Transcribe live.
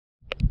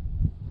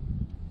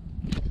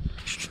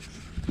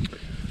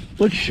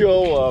Let's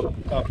show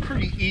a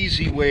pretty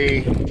easy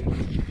way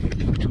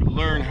to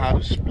learn how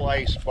to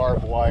splice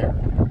barbed wire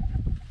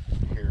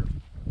here.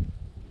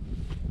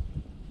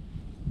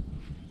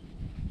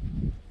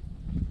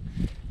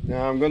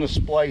 Now I'm going to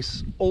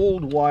splice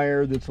old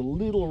wire that's a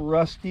little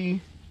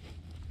rusty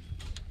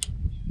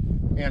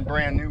and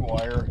brand new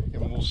wire,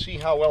 and we'll see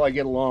how well I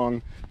get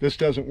along. If this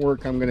doesn't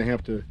work, I'm going to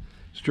have to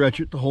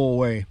stretch it the whole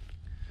way.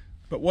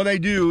 But what I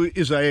do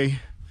is I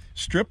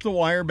strip the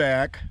wire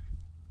back.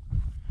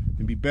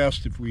 It'd be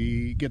best if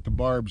we get the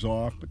barbs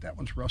off, but that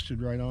one's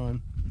rusted right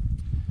on.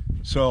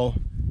 So,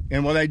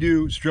 and what I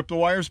do, strip the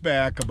wires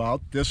back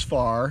about this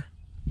far,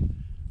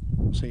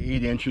 say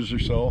 8 inches or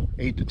so,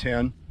 8 to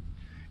 10,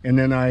 and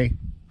then I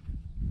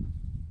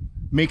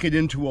make it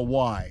into a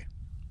Y.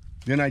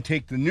 Then I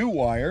take the new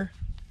wire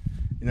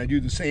and I do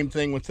the same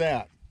thing with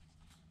that.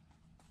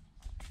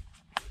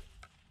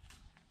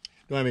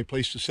 Don't have any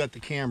place to set the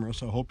camera,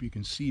 so I hope you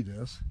can see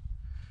this.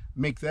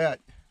 Make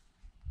that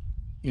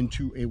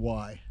into a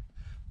Y.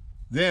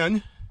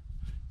 Then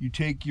you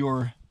take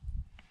your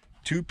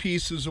 2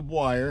 pieces of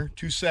wire,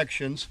 2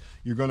 sections,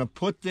 you're going to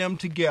put them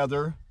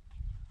together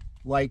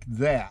like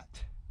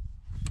that.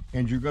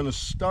 And you're going to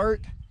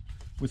start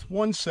with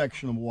 1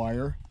 section of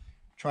wire,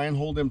 try and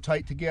hold them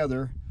tight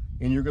together,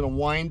 and you're going to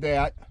wind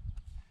that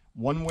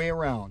one way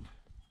around,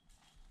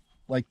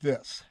 like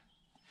this.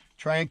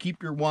 Try and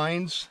keep your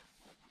winds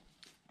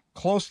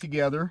close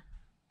together,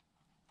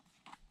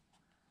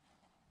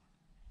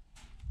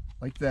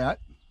 like that.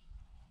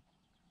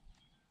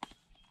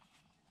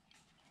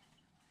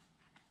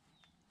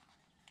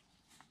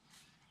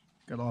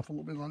 Got off a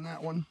little bit on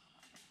that one.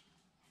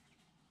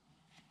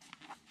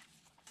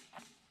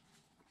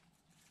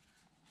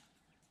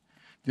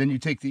 Then you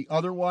take the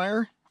other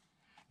wire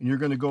and you're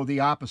going to go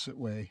the opposite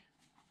way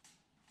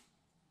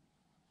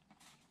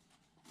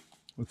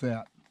with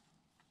that.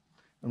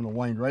 I'm going to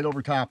wind right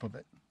over top of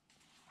it.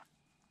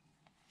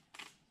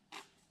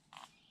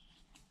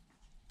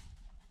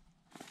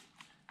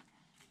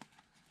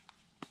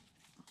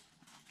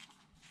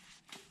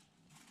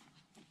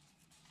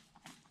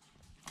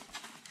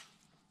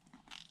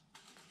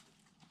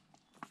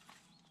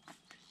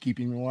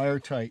 Keeping the wire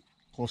tight,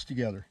 close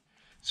together.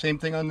 Same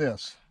thing on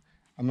this.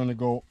 I'm going to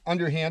go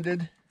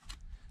underhanded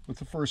with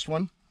the first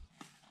one,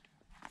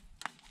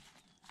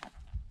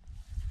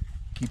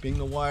 keeping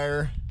the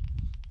wire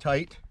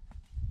tight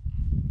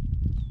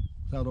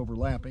without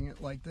overlapping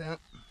it like that.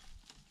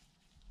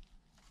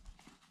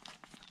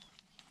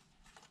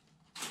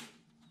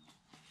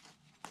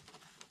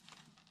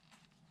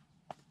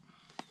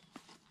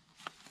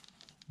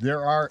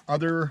 There are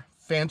other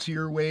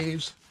fancier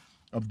ways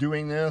of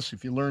doing this.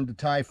 If you learn to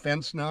tie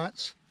fence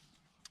knots,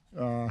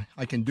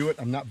 I can do it.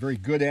 I'm not very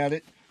good at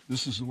it.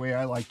 This is the way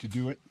I like to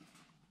do it.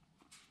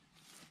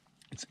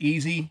 It's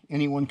easy.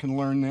 Anyone can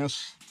learn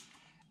this,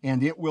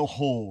 and it will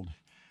hold.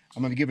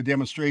 I'm going to give a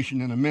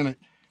demonstration in a minute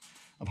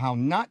of how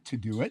not to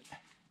do it.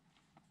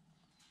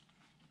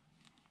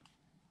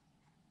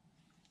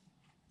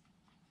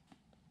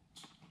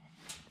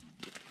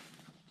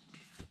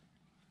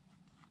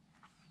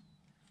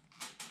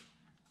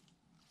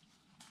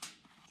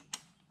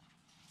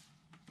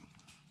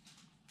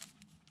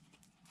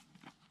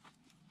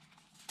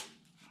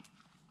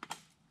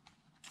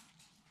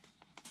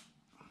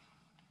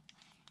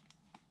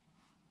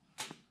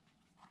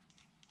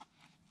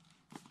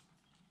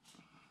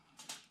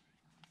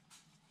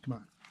 Come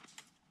on.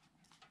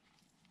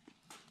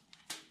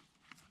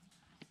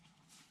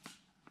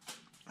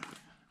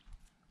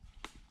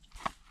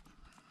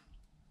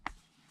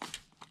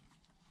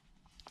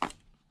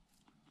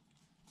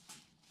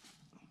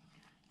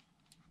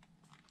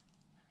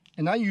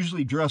 And I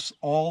usually dress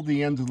all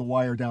the ends of the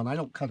wire down. I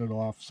don't cut it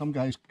off. Some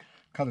guys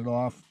cut it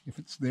off. If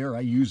it's there,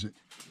 I use it.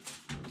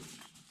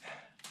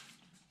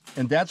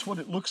 And that's what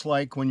it looks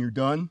like when you're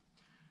done.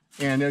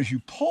 And as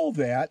you pull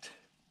that,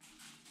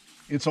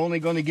 it's only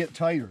going to get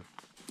tighter.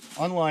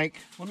 Unlike,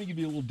 let me give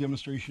you a little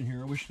demonstration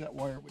here. I wish that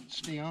wire would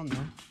stay on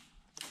there.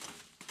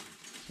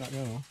 It's not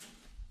gonna.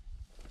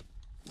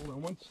 Hold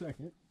on 1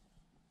 second.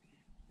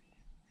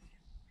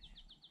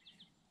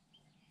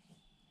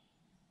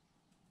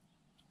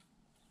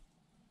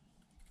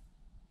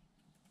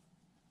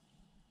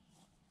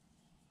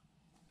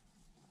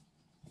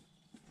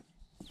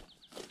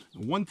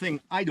 One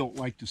thing I don't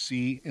like to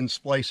see in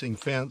splicing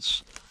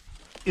fence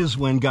is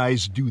when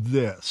guys do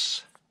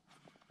this.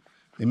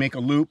 They make a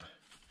loop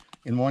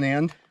in one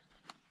end,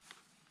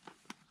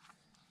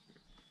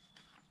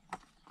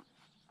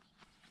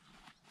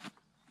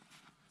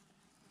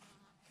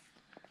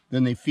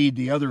 then they feed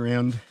the other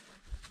end,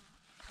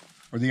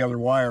 or the other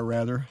wire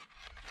rather,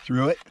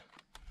 through it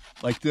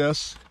like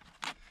this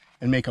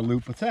and make a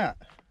loop with that.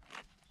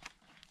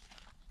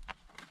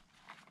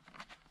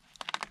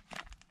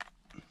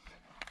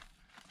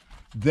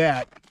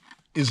 That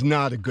is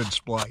not a good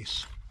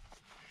splice.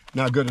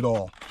 Not good at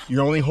all.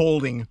 You're only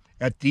holding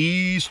at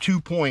these 2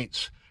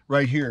 points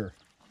right here,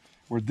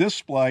 where this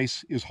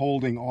splice is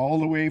holding all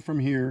the way from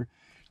here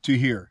to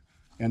here.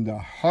 And the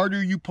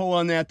harder you pull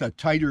on that, the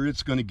tighter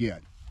it's going to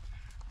get.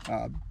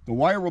 The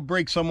wire will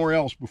break somewhere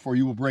else before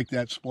you will break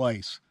that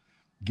splice.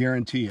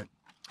 Guarantee it.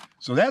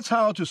 So that's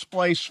how to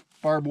splice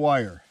barbed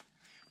wire.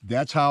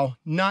 That's how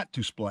not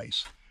to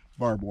splice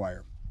barbed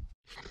wire.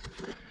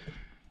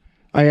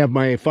 I have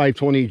my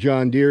 520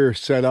 John Deere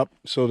set up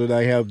so that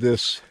I have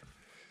this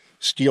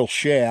steel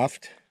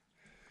shaft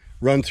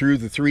run through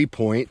the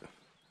 3-point,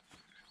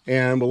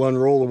 and will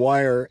unroll the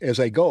wire as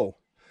I go.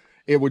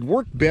 It would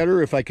work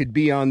better if I could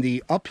be on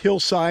the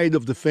uphill side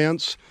of the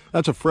fence.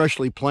 That's a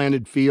freshly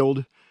planted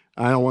field.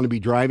 I don't want to be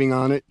driving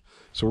on it.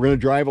 So we're going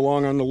to drive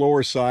along on the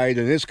lower side,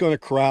 and it's going to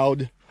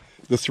crowd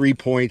the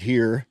 3-point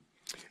here.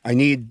 I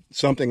need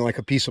something like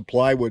a piece of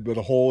plywood with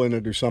a hole in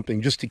it or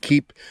something, just to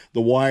keep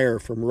the wire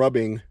from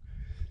rubbing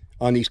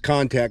on these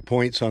contact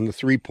points on the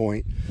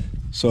 3-point.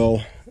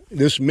 So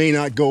this may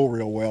not go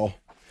real well,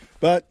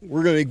 but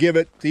we're going to give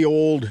it the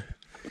old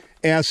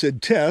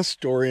acid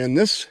test, or in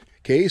this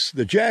case,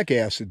 the jack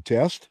acid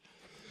test.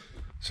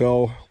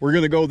 So we're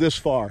going to go this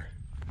far,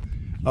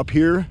 up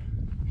here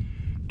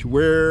to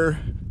where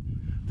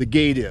the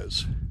gate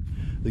is.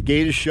 The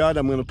gate is shut.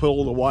 I'm going to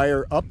pull the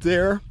wire up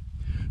there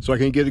so I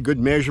can get a good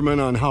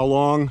measurement on how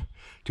long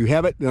to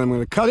have it. Then I'm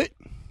going to cut it.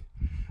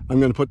 I'm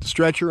going to put the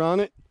stretcher on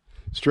it.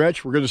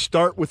 Stretch. We're going to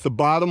start with the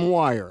bottom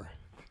wire.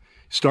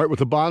 Start with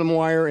the bottom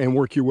wire and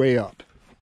work your way up.